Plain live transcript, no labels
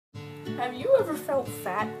Have you ever felt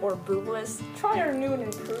fat or boobless? Try our new and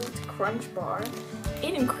improved Crunch Bar.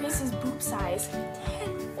 It increases boob size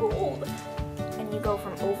tenfold, and you go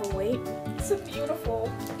from overweight to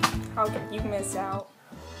beautiful. How could you miss out?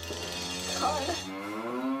 God,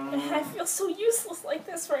 I feel so useless like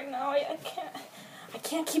this right now. I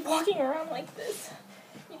can't keep walking around like this.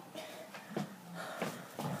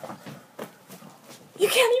 You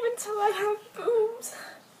can't even tell I have boobs.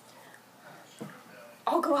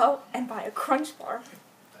 I'll go out and buy a Crunch Bar.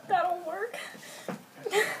 That'll work.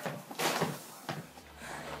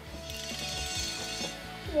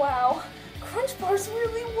 Wow, Crunch Bars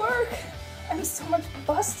really work. I'm so much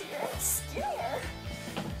bustier and skinnier.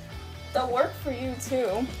 They'll work for you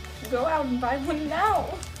too. Go out and buy one now.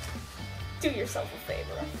 Do yourself a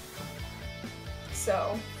favor.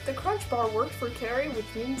 So, the Crunch Bar worked for Carrie, which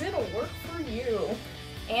means it'll work for you.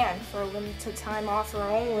 And for a limited time offer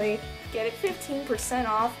only, get it 15%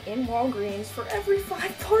 off in Walgreens for every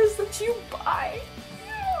 5 bars that you buy.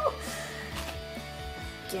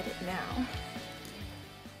 Get it now.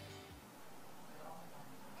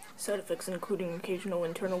 Side effects including occasional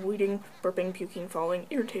internal bleeding, burping, puking, falling,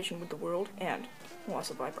 irritation with the world, and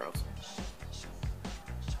loss of eyebrows.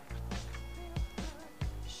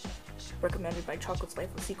 Recommended by Chocolate's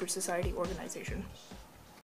Life of Secret Society organization.